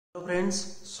Friends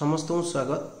समस्त को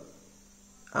स्वागत।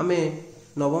 आमे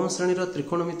नवम श्रेणी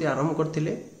त्रिकोणमिति आरंभ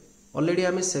करथिले। ऑलरेडी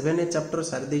आमे 7A चैप्टर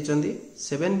सारी देइचंदी।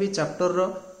 7B चैप्टर रो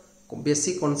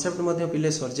बेसिक कांसेप्ट मध्ये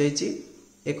पिले सर जाईची।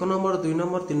 1 नंबर 2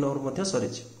 नंबर 3 नंबर मध्ये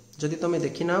सरीची। जदि तमे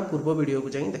देखिना पूर्व वीडियो को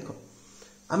जाई देखो।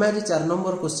 आमे आज 4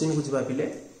 नंबर क्वेश्चन को जिबा पिले।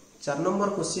 4 number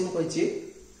question कहिची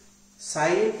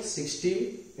sin 60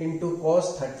 * cos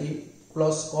 30 +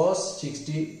 cos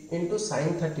 60 * sin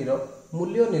 30 रो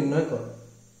मूल्य निर्णय कर।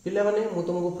 पिले माने मु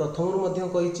तुमको प्रथम रु मध्ये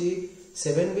कहिची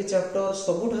 7B चैप्टर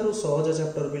सबुठारु सहज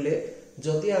चैप्टर पिले।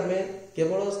 जदि आमे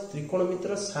केवल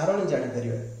त्रिकोणमितिर सारणी जानि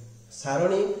परिबा।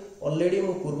 सारणी ऑलरेडी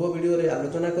मु पूर्व वीडियो रे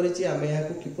आलोचना करिछि। आमे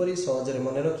याकू किपरि सहज रे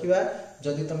मने रखिबा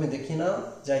जदि तमे देखिना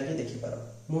जाइकि देखि पारो।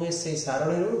 मु से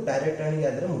सारणी रु डायरेक्ट आनी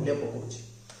यादरे मूल्य पकोछि।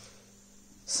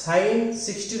 sin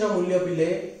 60 रो मूल्य पिले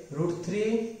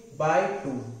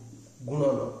 √3/2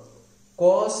 गुणन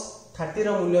cos 30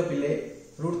 रो मूल्य पिले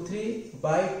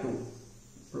 √3/2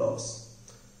 प्लस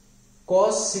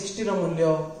cos 60 रो मूल्य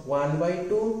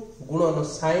 1/2 गुणन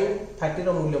sin 30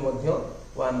 रो मूल्य मध्य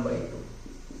 1/2।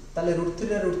 ताले √3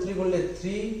 रे √3 गुणले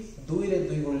 3 2 रे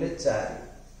 2 गुणले 4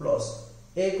 प्लस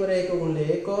 1 रे 1 गुणले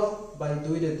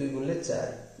 1/2 रे 2 गुणले 4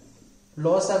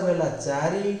 प्लस आ भेला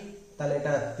 4 ताले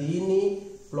एटा 3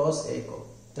 प्लस 1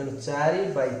 तेनु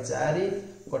 4/4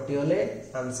 कटियोले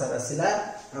आंसर आसिला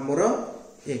हमरो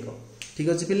 1। ठीक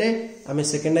अछि पिले। आमे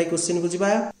सेकंड आई क्वेश्चन को जिबा।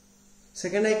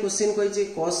 सेकंड आई question कहिछि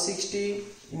cos 60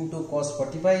 * cos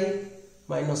 45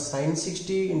 - sin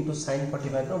 60 * sin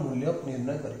 45 रो मूल्य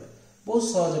निर्णय करबा। बहुत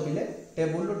सहज पिले।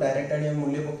 टेबल रो डायरेक्ट आनी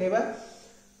मूल्य पकेबा।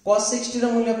 cos 60 रो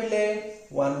मूल्य पिले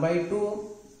 1/2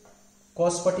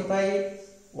 cos 45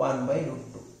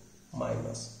 1/√2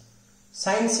 माइनस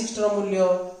sin 60 रो मूल्य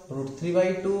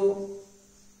 √3/2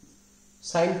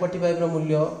 sin 45 रो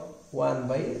मूल्य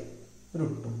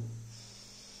 1/√2।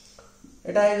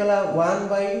 एटा हे गला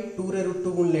 1/2 रे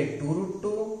 √2 गुणले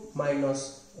 2√2 माइनस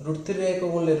 √3 रे 1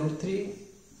 गुणले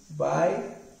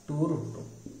 √3/2√2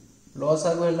 लॉस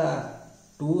आ गला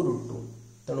 2√2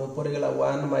 तनो ऊपर गला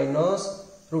 1 माइनस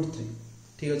 √3।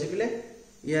 ठीक अछि पिले।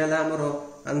 ये हला हमरो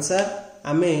आंसर।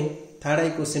 आमे थर्ड आई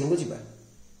क्वेश्चन को जिबा।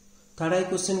 थर्ड आई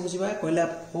क्वेश्चन को जिबा कहला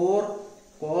 4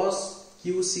 cos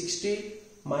q60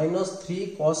 - 3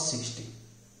 cos 60।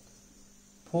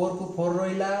 4 को 4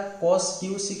 रहिला cos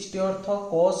q60 अर्थ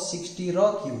cos 60 रो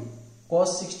q। cos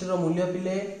 60 रो मूल्य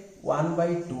पिले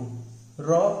 1/2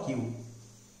 रो q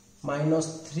माइनस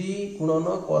 3 गुणन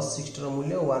cos 60 रो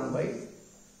मूल्य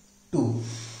 1/2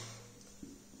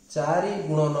 4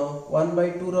 गुणन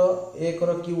 1/2 रो 1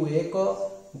 रो q 1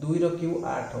 2 रो q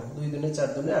 8 2 दुने 4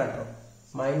 दुने 8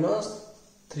 माइनस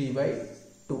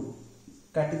 3/2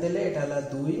 काटी देले एटा हला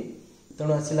 2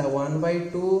 तणो आसिला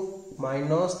 1/2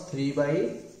 माइनस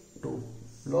 3/2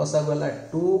 लॉस आ गला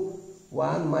 2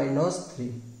 1 माइनस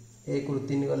 3 1 रु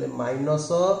 3 गले माइनस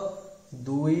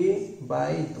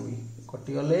 2/2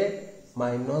 कटि गले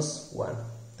 -1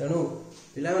 तणो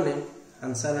पिला माने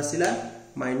आंसर आसिला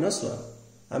 -1।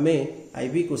 आमे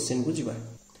आईबी क्वेश्चन को जिबा।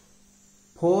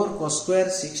 4 cos square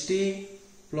 60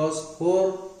 + 4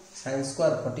 sin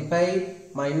square 45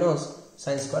 -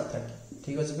 sin square 30।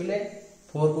 ठीक अछि पिले।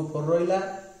 4 को 4 रहिला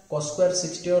cos square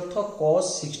 60 अर्थ cos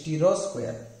 60 रो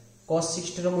स्क्वायर। cos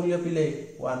 60 रो मूल्य पिले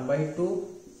 1/2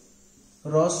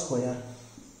 रो स्क्वायर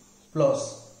प्लस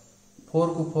 4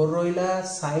 को 4 रहिला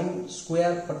sin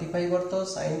square 45 अर्थ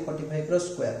sin 45 रो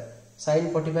स्क्वायर। sin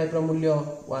 45 रो मूल्य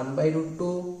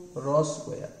 1/√2 रो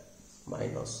स्क्वायर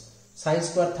माइनस sin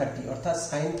square 30 अर्थात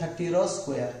sin 30 रो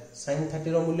स्क्वायर। sin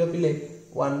 30 रो मूल्य पिले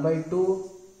 1/2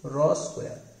 रो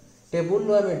स्क्वायर। टेबल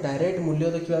रो हमें डायरेक्ट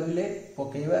मूल्य देखिबा पिले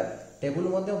पकेइबा। टेबल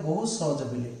मध्ये बहुत सहज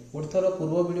पिले। उठथर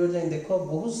पूर्व वीडियो जाई देखो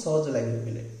बहुत सहज लागे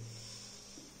पिले।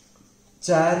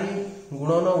 4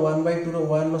 गुणन 1/2 रो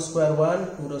 1 स्क्वायर 1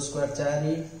 2 रो स्क्वायर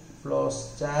 4 प्लस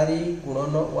 4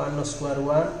 गुणन 1 स्क्वायर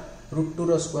 1 √2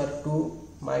 रो स्क्वायर 2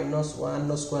 माइनस 1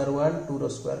 रो स्क्वायर 1 2 रो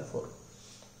स्क्वायर 4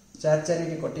 4 4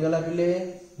 के कटि गला पिले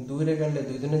 2 रे गले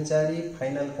 2 दुने 4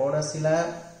 फाइनल कोन आसिला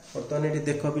वर्तमान एठी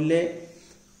देखो पिले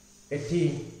एठी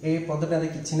ए पदटा रे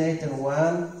किछि नै त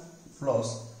 1 प्लस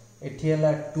एठी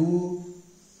हला 2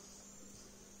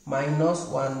 माइनस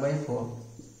 1/4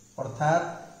 अर्थात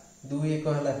 2 1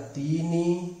 हला 3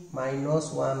 माइनस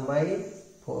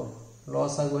 1/4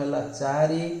 लॉस आ गला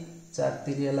 4 4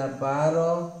 3 हला 12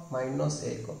 माइनस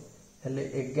 1 हले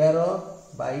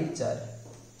 11/4।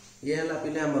 ये हला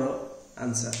पिले हमरो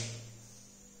आंसर।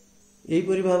 एई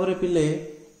परि भाबरे पिले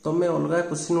तमे अलगा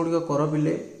क्वेश्चन गुडी कर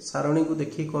पिले सारणी को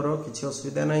देखि कर किछि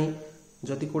असुविधा नाही।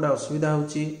 जदि कोडा असुविधा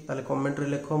होची ताले कमेंट रे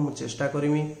लेखो मु चेष्टा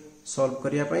करिमी सॉल्व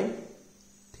करिया पई।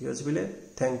 ठीक अछि पिले।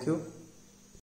 Thank you.